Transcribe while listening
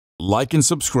like and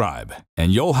subscribe,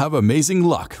 and you'll have amazing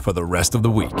luck for the rest of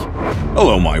the week.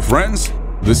 Hello, my friends.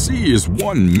 The sea is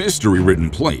one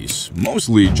mystery-ridden place,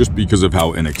 mostly just because of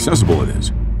how inaccessible it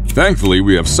is. Thankfully,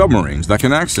 we have submarines that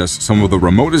can access some of the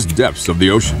remotest depths of the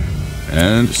ocean.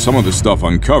 And some of the stuff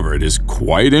uncovered is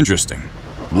quite interesting.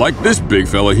 Like this big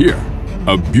fella here,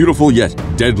 a beautiful yet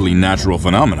deadly natural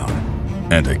phenomenon,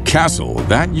 and a castle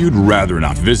that you'd rather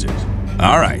not visit.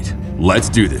 Alright, let's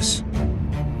do this.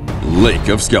 Lake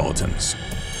of Skeletons.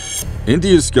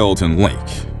 India's Skeleton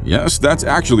Lake, yes, that's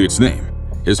actually its name,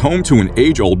 is home to an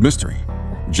age-old mystery.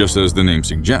 Just as the name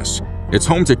suggests, it's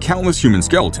home to countless human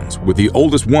skeletons, with the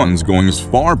oldest ones going as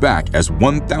far back as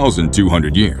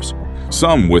 1,200 years,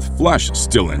 some with flesh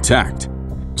still intact.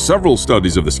 Several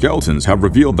studies of the skeletons have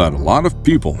revealed that a lot of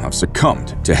people have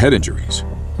succumbed to head injuries,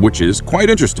 which is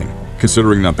quite interesting,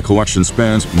 considering that the collection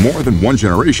spans more than one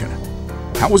generation.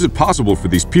 How is it possible for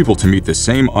these people to meet the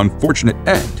same unfortunate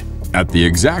end at the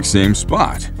exact same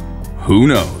spot? Who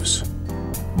knows?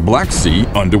 Black Sea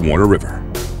Underwater River.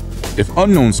 If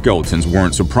unknown skeletons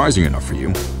weren't surprising enough for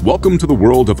you, welcome to the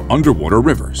world of underwater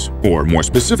rivers, or more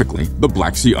specifically, the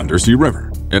Black Sea Undersea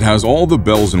River. It has all the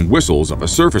bells and whistles of a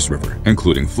surface river,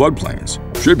 including floodplains,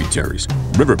 tributaries,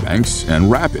 riverbanks, and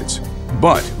rapids,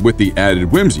 but with the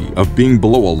added whimsy of being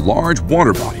below a large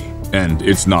water body, and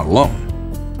it's not alone.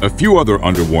 A few other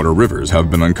underwater rivers have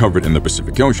been uncovered in the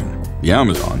Pacific Ocean, the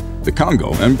Amazon, the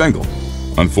Congo, and Bengal.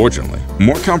 Unfortunately,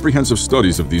 more comprehensive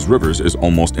studies of these rivers is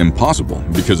almost impossible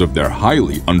because of their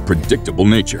highly unpredictable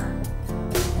nature.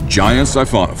 Giant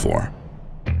Siphonophore.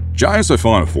 Giant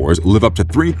siphonophores live up to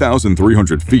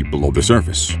 3,300 feet below the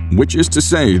surface, which is to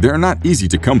say they're not easy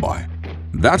to come by.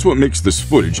 That's what makes this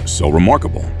footage so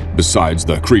remarkable, besides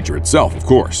the creature itself, of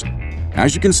course.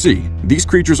 As you can see, these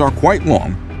creatures are quite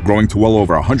long, growing to well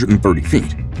over 130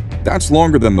 feet. That's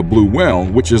longer than the blue whale,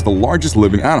 which is the largest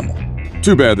living animal.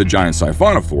 Too bad the giant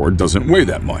siphonophore doesn't weigh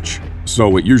that much,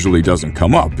 so it usually doesn't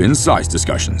come up in size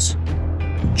discussions.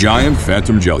 Giant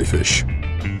phantom jellyfish.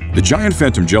 The giant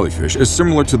phantom jellyfish is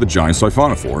similar to the giant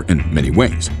siphonophore in many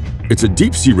ways. It's a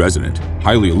deep-sea resident,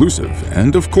 highly elusive,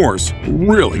 and of course,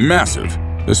 really massive,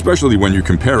 especially when you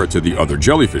compare it to the other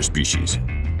jellyfish species.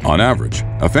 On average,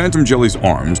 a phantom jelly's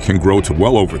arms can grow to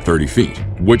well over 30 feet,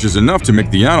 which is enough to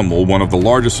make the animal one of the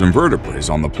largest invertebrates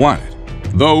on the planet.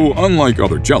 Though, unlike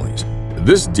other jellies,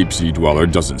 this deep-sea dweller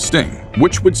doesn't sting,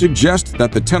 which would suggest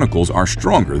that the tentacles are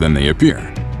stronger than they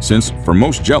appear, since for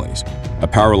most jellies, a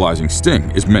paralyzing sting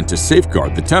is meant to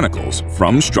safeguard the tentacles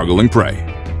from struggling prey.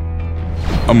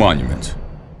 A monument.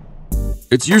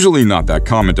 It's usually not that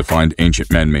common to find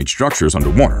ancient man-made structures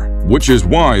underwater, which is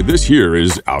why this here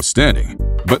is outstanding.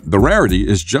 But the rarity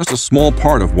is just a small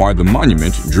part of why the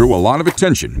monument drew a lot of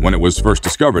attention when it was first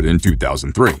discovered in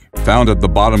 2003. Found at the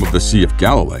bottom of the Sea of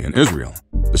Galilee in Israel,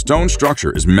 the stone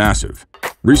structure is massive.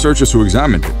 Researchers who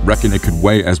examined it reckon it could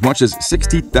weigh as much as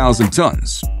 60,000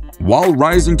 tons, while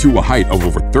rising to a height of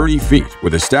over 30 feet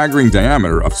with a staggering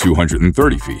diameter of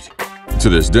 230 feet. To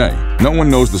this day, no one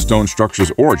knows the stone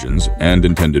structure's origins and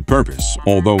intended purpose,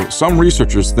 although some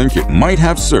researchers think it might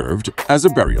have served as a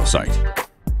burial site.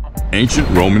 Ancient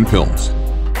Roman pills.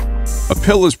 A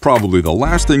pill is probably the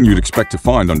last thing you'd expect to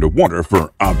find underwater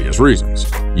for obvious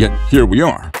reasons. Yet here we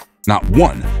are. Not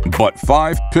one, but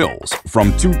 5 pills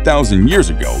from 2,000 years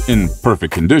ago in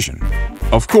perfect condition.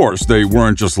 Of course, they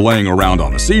weren't just laying around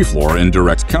on the seafloor in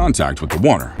direct contact with the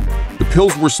water. The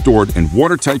pills were stored in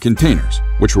watertight containers,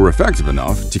 which were effective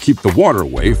enough to keep the water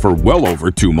away for well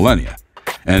over 2 millennia.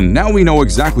 And now we know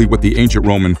exactly what the ancient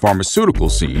Roman pharmaceutical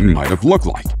scene might have looked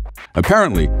like.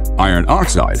 Apparently, iron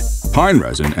oxide, pine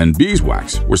resin, and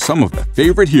beeswax were some of the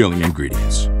favorite healing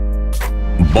ingredients.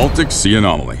 Baltic Sea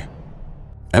Anomaly.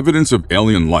 Evidence of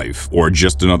alien life or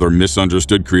just another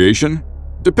misunderstood creation?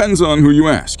 Depends on who you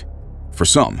ask. For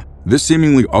some, this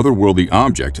seemingly otherworldly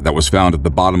object that was found at the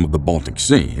bottom of the Baltic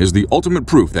Sea is the ultimate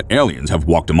proof that aliens have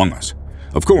walked among us.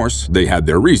 Of course, they had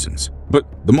their reasons, but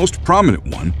the most prominent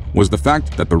one was the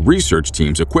fact that the research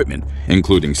team's equipment,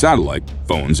 including satellite,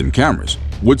 phones, and cameras,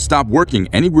 would stop working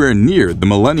anywhere near the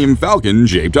Millennium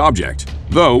Falcon-shaped object,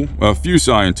 though a few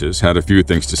scientists had a few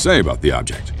things to say about the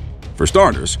object. For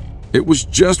starters, it was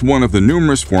just one of the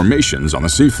numerous formations on the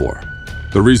seafloor.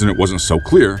 The reason it wasn't so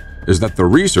clear is that the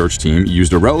research team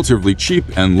used a relatively cheap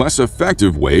and less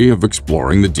effective way of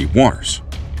exploring the deep waters.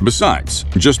 Besides,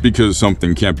 just because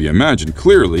something can't be imagined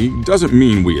clearly doesn't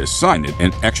mean we assign it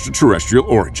an extraterrestrial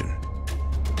origin.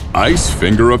 Ice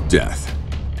Finger of Death.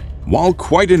 While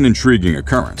quite an intriguing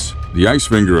occurrence, the Ice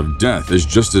Finger of Death is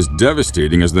just as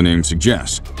devastating as the name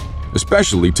suggests,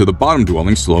 especially to the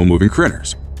bottom-dwelling slow-moving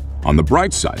critters. On the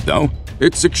bright side, though,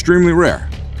 it's extremely rare.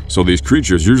 so these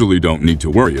creatures usually don't need to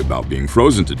worry about being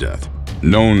frozen to death.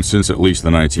 Known since at least the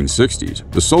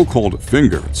 1960s, the so-called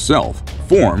finger itself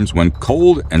forms when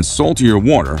cold and saltier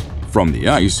water from the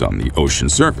ice on the ocean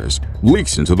surface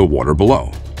leaks into the water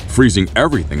below, freezing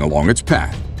everything along its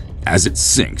path as it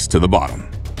sinks to the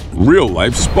bottom.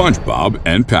 Real-life SpongeBob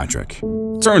and Patrick.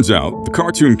 Turns out, the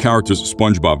cartoon characters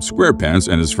SpongeBob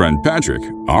SquarePants and his friend Patrick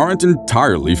aren't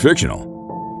entirely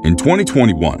fictional. In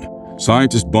 2021,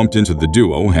 scientists bumped into the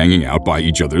duo hanging out by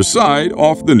each other's side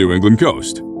off the New England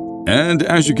coast. And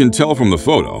as you can tell from the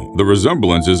photo, the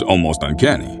resemblance is almost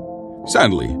uncanny.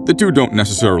 Sadly, the two don't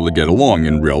necessarily get along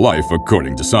in real life,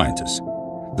 according to scientists.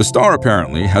 The star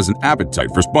apparently has an appetite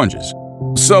for sponges,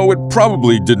 so it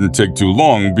probably didn't take too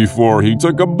long before he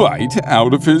took a bite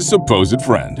out of his supposed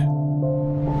friend.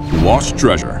 Lost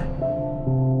treasure.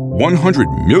 100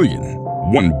 million,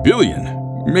 1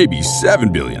 billion, maybe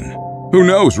 7 billion. Who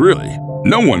knows, really?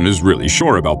 No one is really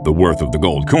sure about the worth of the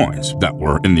gold coins that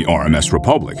were in the RMS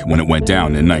Republic when it went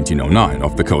down in 1909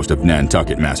 off the coast of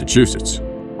Nantucket, Massachusetts.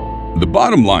 The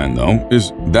bottom line, though,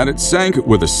 is that it sank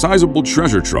with a sizable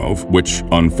treasure trove which,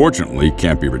 unfortunately,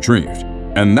 can't be retrieved.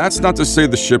 And that's not to say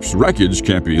the ship's wreckage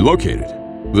can't be located.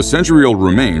 The century-old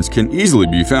remains can easily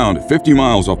be found 50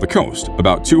 miles off the coast,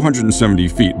 about 270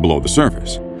 feet below the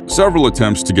surface. Several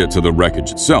attempts to get to the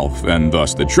wreckage itself, and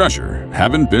thus the treasure,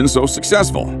 haven't been so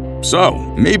successful. So,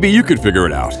 maybe you could figure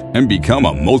it out and become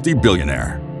a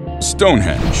multi-billionaire.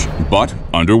 Stonehenge, but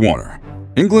underwater.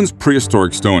 England's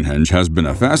prehistoric Stonehenge has been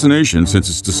a fascination since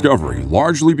its discovery,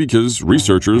 largely because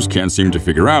researchers can't seem to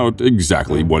figure out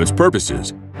exactly what its purpose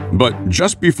is. But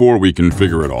just before we can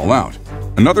figure it all out,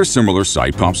 another similar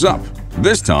site pops up,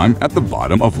 this time at the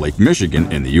bottom of Lake Michigan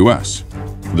in the US.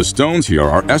 The stones here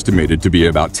are estimated to be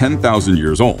about 10,000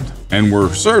 years old, and were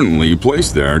certainly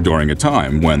placed there during a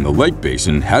time when the lake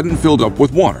basin hadn't filled up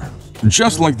with water.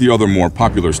 Just like the other more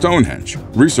popular Stonehenge,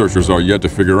 researchers are yet to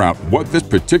figure out what this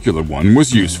particular one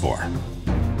was used for.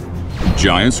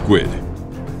 Giant squid.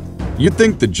 You'd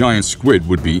think the giant squid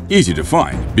would be easy to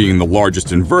find, being the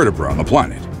largest invertebrate on the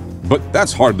planet. But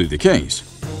that's hardly the case.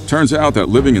 Turns out that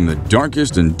living in the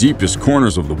darkest and deepest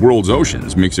corners of the world's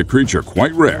oceans makes a creature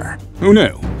quite rare. Who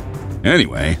knew?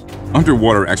 Anyway,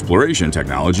 underwater exploration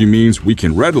technology means we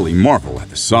can readily marvel at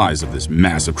the size of this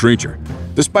massive creature,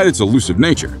 despite its elusive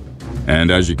nature. And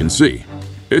as you can see,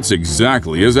 it's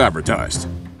exactly as advertised.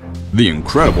 The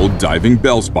incredible diving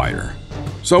bell spider.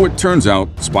 So it turns out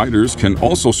spiders can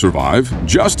also survive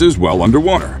just as well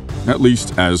underwater, at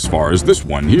least as far as this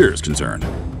one here is concerned.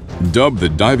 Dubbed the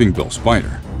diving bell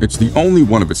spider, it's the only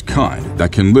one of its kind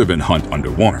that can live and hunt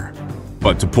underwater.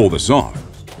 But to pull this off,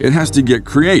 it has to get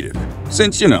creative,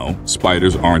 since,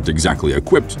 spiders aren't exactly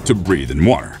equipped to breathe in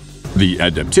water. The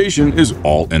adaptation is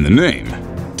all in the name,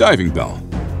 diving bell.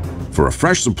 For a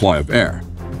fresh supply of air,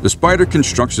 the spider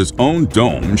constructs its own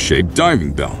dome-shaped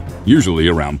diving bell, usually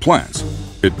around plants.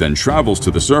 It then travels to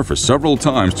the surface several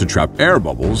times to trap air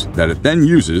bubbles that it then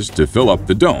uses to fill up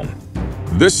the dome.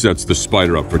 This sets the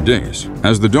spider up for days,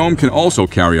 as the dome can also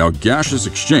carry out gaseous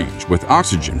exchange with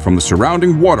oxygen from the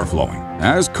surrounding water flowing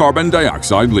as carbon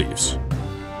dioxide leaves.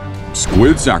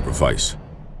 Squid sacrifice.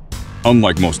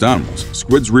 Unlike most animals,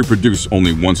 squids reproduce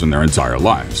only once in their entire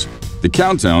lives. The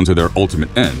countdown to their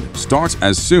ultimate end starts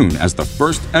as soon as the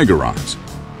first egg arrives.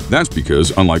 That's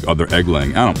because, unlike other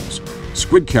egg-laying animals,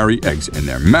 squid carry eggs in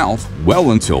their mouth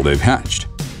well until they've hatched.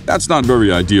 That's not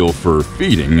very ideal for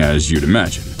feeding, as you'd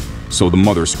imagine. So the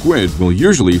mother squid will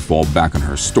usually fall back on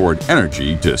her stored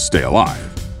energy to stay alive.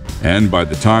 And by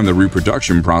the time the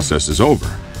reproduction process is over,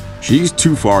 she's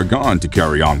too far gone to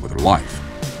carry on with her life.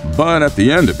 But at the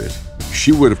end of it,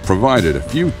 she would have provided a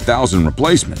few thousand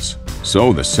replacements,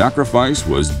 so the sacrifice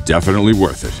was definitely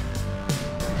worth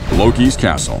it. Loki's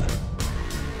Castle.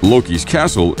 Loki's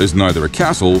Castle is neither a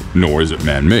castle nor is it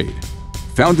man-made.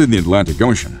 Found in the Atlantic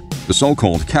Ocean, the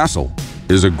so-called castle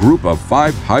is a group of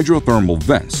 5 hydrothermal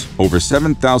vents over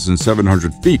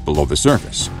 7,700 feet below the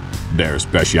surface. Their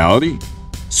speciality?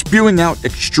 Spewing out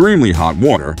extremely hot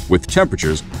water with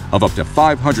temperatures of up to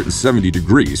 570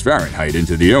 degrees Fahrenheit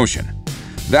into the ocean.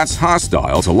 That's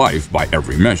hostile to life by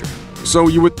every measure, so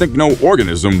you would think no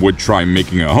organism would try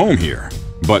making a home here.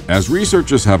 But as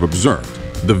researchers have observed,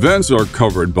 the vents are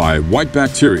covered by white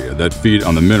bacteria that feed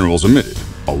on the minerals emitted,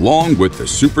 along with the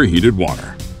superheated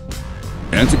water.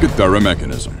 Antikythera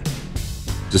mechanism.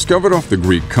 Discovered off the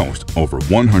Greek coast over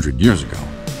 100 years ago,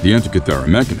 the Antikythera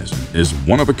mechanism is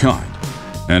one of a kind,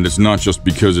 and it's not just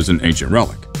because it's an ancient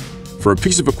relic. For a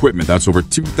piece of equipment that's over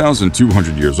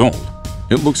 2,200 years old,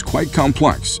 it looks quite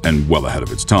complex and well ahead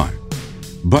of its time.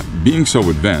 But being so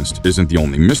advanced isn't the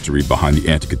only mystery behind the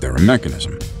Antikythera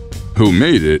mechanism. Who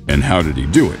made it and how did he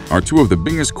do it are two of the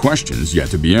biggest questions yet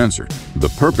to be answered. The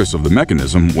purpose of the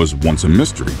mechanism was once a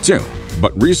mystery too,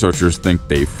 but researchers think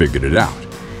they figured it out.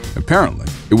 Apparently,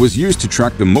 it was used to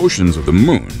track the motions of the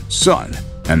Moon, Sun,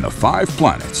 and the 5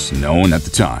 planets known at the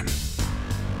time.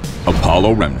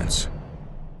 Apollo remnants.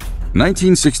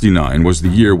 1969 was the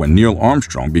year when Neil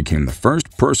Armstrong became the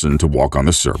first person to walk on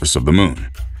the surface of the Moon.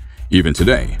 Even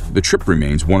today, the trip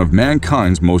remains one of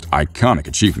mankind's most iconic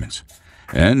achievements.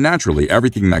 And naturally,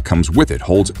 everything that comes with it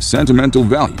holds sentimental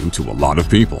value to a lot of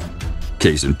people.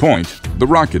 Case in point, the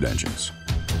rocket engines.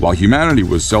 While humanity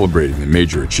was celebrating the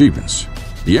major achievements,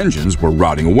 the engines were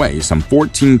rotting away some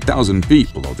 14,000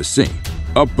 feet below the sea,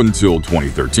 up until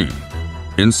 2013.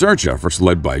 In search efforts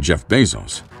led by Jeff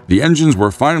Bezos, the engines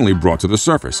were finally brought to the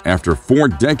surface after 4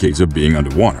 decades of being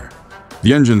underwater.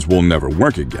 The engines will never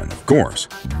work again, of course,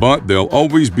 but they'll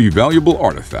always be valuable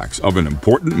artifacts of an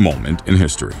important moment in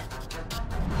history.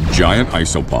 Giant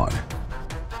isopod.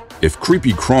 If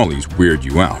creepy crawlies weird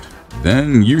you out,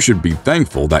 then you should be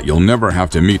thankful that you'll never have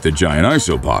to meet the giant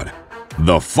isopod,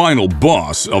 the final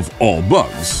boss of all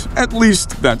bugs. At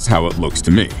least that's how it looks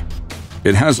to me.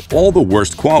 It has all the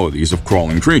worst qualities of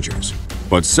crawling creatures,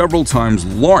 but several times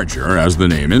larger as the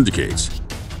name indicates.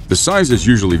 The sizes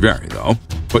usually vary though,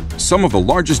 but some of the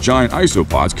largest giant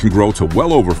isopods can grow to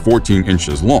well over 14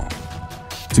 inches long.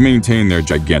 To maintain their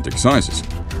gigantic sizes,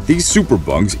 these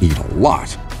superbugs eat a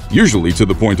lot, usually to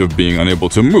the point of being unable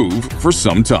to move for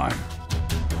some time.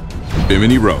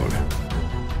 Bimini Road.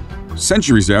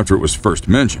 Centuries after it was first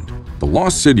mentioned, the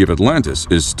lost city of Atlantis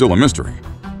is still a mystery.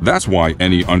 That's why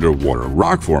any underwater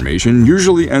rock formation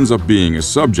usually ends up being a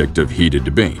subject of heated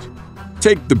debate.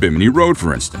 Take the Bimini Road,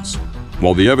 for instance.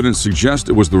 While the evidence suggests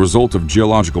it was the result of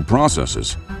geological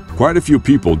processes, quite a few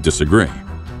people disagree.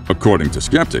 According to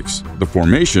skeptics, the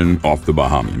formation off the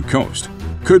Bahamian coast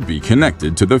could be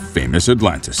connected to the famous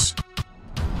Atlantis.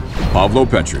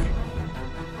 Pavlo-Petri.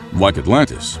 Like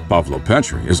Atlantis,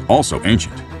 Pavlo-Petri is also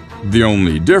ancient. The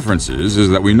only difference is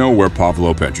that we know where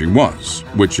Pavlo-Petri was,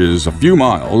 which is a few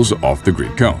miles off the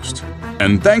Greek coast.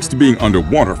 And thanks to being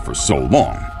underwater for so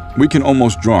long, we can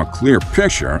almost draw a clear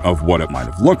picture of what it might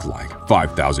have looked like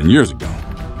 5,000 years ago,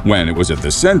 when it was at the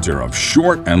center of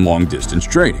short and long-distance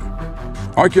trading.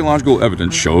 Archaeological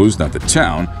evidence shows that the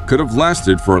town could have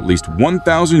lasted for at least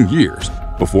 1,000 years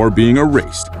before being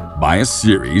erased by a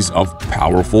series of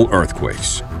powerful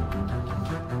earthquakes.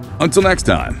 Until next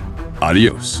time,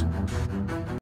 adios.